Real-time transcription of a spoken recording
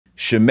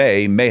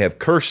Shimei may have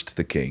cursed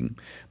the king,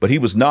 but he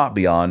was not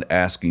beyond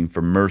asking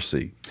for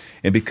mercy.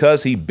 And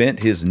because he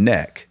bent his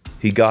neck,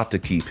 he got to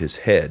keep his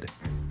head.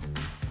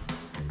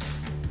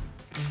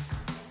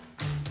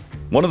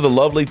 One of the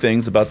lovely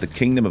things about the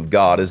kingdom of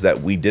God is that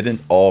we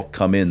didn't all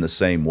come in the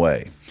same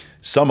way.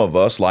 Some of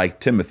us, like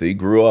Timothy,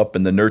 grew up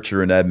in the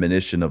nurture and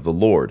admonition of the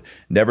Lord,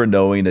 never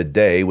knowing a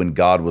day when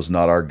God was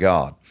not our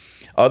God.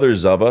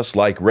 Others of us,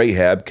 like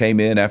Rahab, came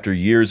in after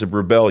years of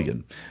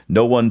rebellion.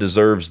 No one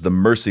deserves the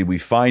mercy we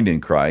find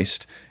in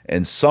Christ,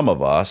 and some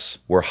of us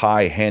were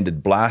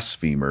high-handed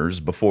blasphemers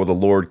before the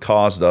Lord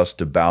caused us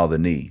to bow the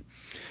knee.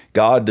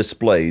 God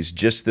displays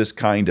just this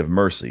kind of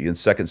mercy in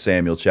 2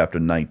 Samuel chapter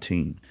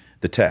 19.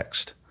 The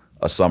text,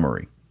 a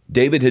summary.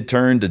 David had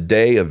turned a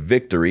day of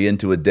victory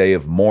into a day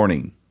of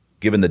mourning,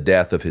 given the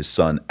death of his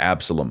son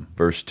Absalom.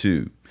 Verse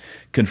 2.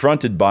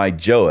 Confronted by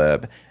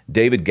Joab,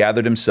 David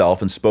gathered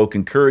himself and spoke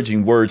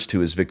encouraging words to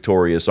his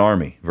victorious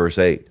army. Verse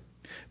 8.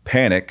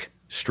 Panic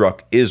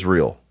struck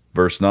Israel.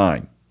 Verse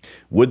 9.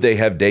 Would they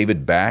have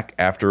David back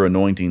after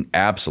anointing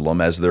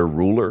Absalom as their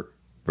ruler?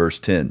 Verse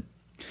 10.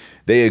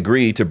 They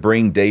agree to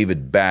bring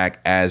David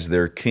back as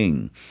their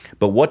king.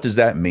 But what does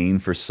that mean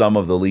for some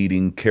of the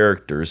leading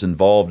characters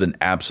involved in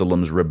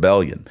Absalom's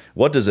rebellion?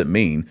 What does it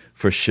mean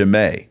for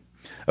Shimei?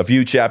 A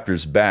few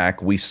chapters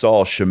back, we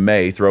saw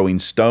Shimei throwing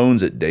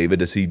stones at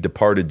David as he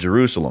departed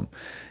Jerusalem.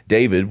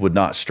 David would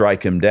not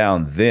strike him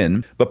down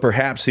then, but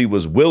perhaps he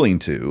was willing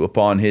to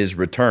upon his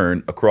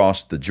return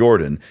across the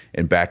Jordan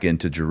and back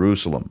into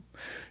Jerusalem.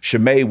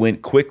 Shimei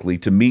went quickly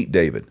to meet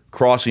David,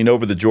 crossing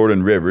over the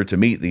Jordan River to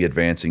meet the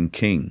advancing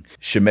king.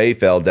 Shimei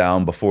fell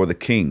down before the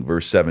king,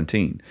 verse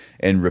 17,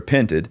 and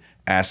repented,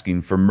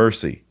 asking for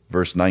mercy,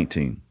 verse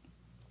 19.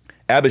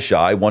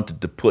 Abishai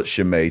wanted to put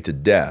Shimei to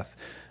death,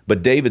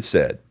 but David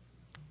said,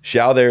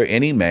 Shall there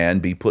any man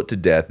be put to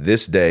death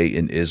this day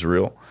in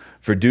Israel?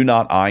 For do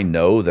not I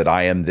know that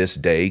I am this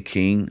day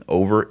king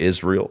over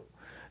Israel?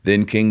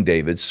 Then King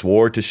David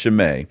swore to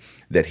Shimei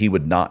that he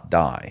would not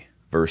die.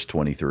 Verse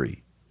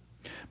 23.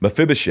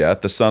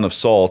 Mephibosheth, the son of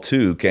Saul,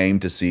 too came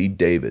to see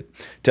David,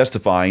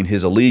 testifying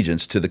his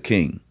allegiance to the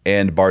king.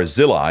 And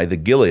Barzillai, the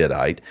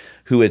Gileadite,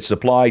 who had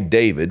supplied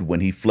David when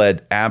he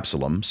fled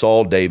Absalom,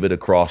 saw David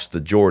across the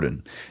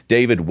Jordan.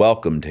 David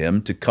welcomed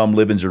him to come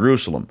live in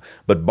Jerusalem,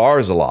 but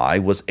Barzillai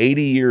was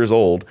 80 years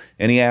old,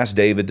 and he asked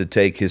David to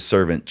take his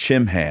servant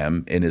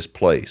Chimham in his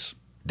place.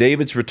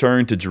 David's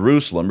return to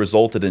Jerusalem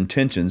resulted in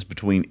tensions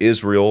between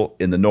Israel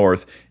in the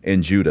north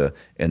and Judah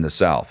in the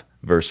south.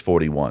 Verse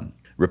 41.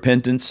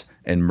 Repentance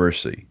and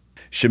mercy.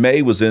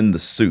 Shimei was in the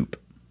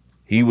soup.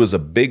 He was a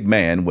big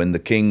man when the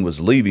king was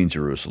leaving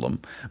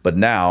Jerusalem, but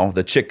now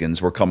the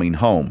chickens were coming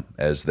home,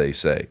 as they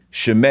say.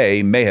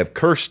 Shimei may have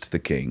cursed the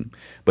king,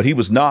 but he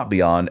was not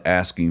beyond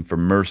asking for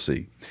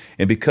mercy.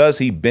 And because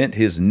he bent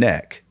his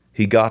neck,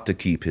 he got to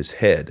keep his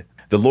head.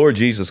 The Lord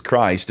Jesus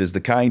Christ is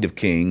the kind of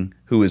king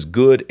who is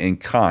good and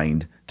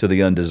kind to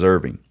the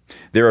undeserving.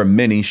 There are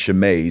many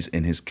Shimeis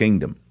in his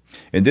kingdom.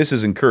 And this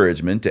is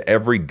encouragement to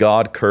every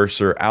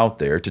God-curser out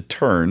there to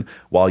turn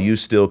while you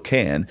still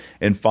can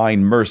and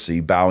find mercy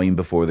bowing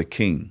before the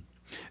King.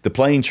 The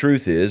plain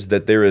truth is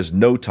that there is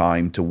no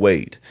time to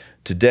wait.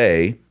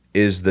 Today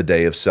is the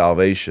day of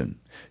salvation.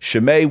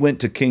 Shimei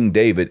went to King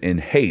David in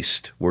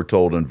haste, we're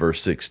told in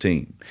verse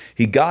 16.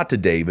 He got to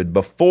David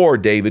before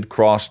David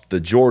crossed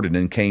the Jordan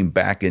and came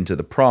back into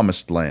the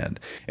promised land.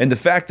 And the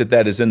fact that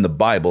that is in the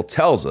Bible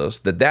tells us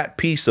that that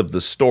piece of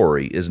the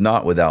story is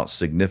not without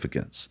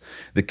significance.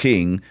 The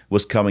king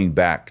was coming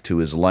back to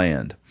his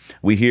land.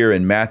 We hear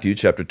in Matthew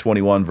chapter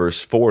 21,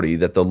 verse 40,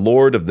 that the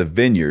Lord of the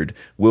vineyard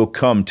will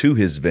come to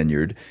his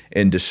vineyard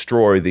and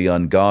destroy the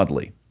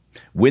ungodly.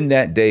 When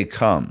that day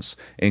comes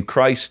and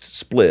Christ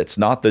splits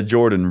not the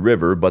Jordan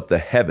River but the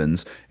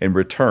heavens and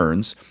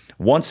returns,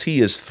 once he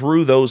is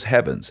through those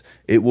heavens,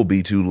 it will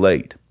be too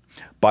late.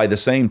 By the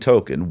same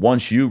token,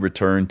 once you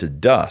return to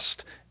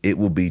dust, it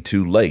will be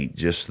too late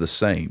just the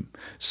same.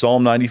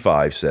 Psalm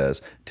 95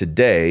 says,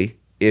 Today,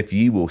 if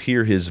ye will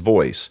hear his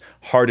voice,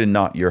 harden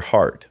not your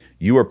heart.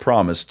 You are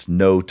promised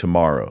no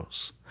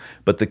tomorrows.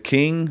 But the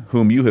king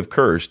whom you have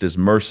cursed is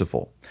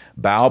merciful.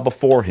 Bow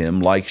before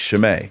him like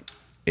Shimei,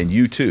 and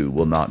you too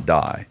will not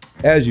die.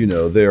 As you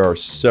know, there are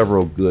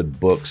several good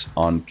books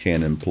on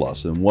Canon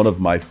Plus, and one of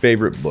my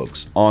favorite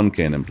books on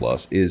Canon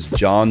Plus is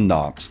John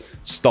Knox's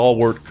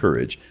Stalwart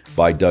Courage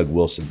by Doug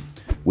Wilson.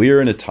 We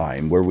are in a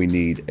time where we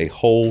need a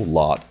whole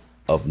lot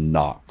of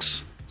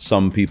Knox.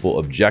 Some people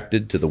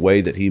objected to the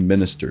way that he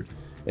ministered,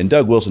 and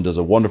Doug Wilson does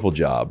a wonderful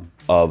job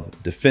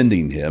of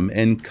defending him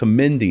and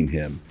commending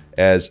him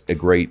as a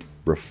great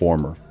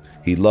reformer.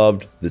 He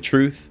loved the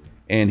truth,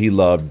 and he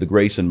loved the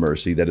grace and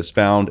mercy that is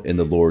found in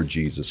the Lord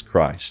Jesus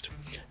Christ.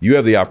 You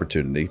have the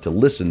opportunity to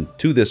listen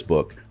to this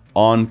book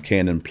on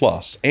Canon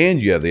Plus,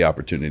 and you have the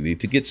opportunity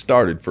to get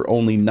started for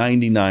only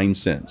 99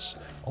 cents.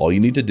 All you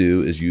need to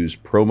do is use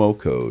promo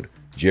code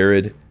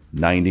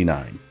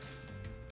Jared99.